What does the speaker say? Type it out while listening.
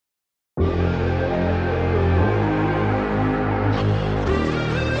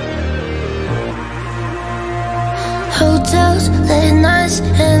Late nights,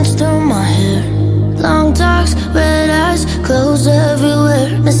 hands through my hair. Long talks, red eyes, clothes everywhere.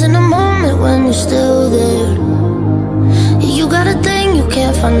 Missing a moment when you're still there. You got a thing you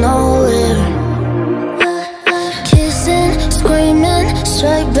can't find nowhere. Kissing, screaming,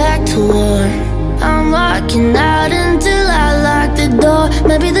 straight back to war. I'm walking out until I lock the door.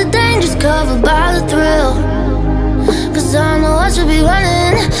 Maybe the danger's covered by the thrill, 'cause I know I should be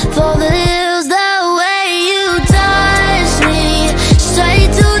running for the hills. The way you touch me, straight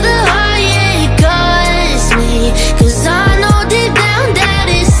to the heart, yeah, it cuts me. 'Cause I know deep down that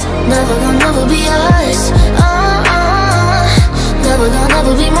it's never gonna never be us. Never gonna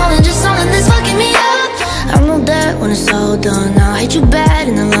never be more than just something that's fucking me up. I know that when it's all done, I'll hate you bad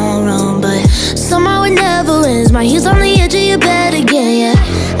in the long run, but somehow it never ends. My heels on the edge of your bed again,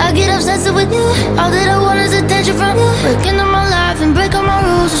 yeah. I get obsessed with you. All that I want is attention from you. Break into my life and break all my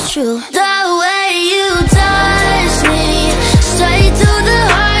rules, it's true. The way you talk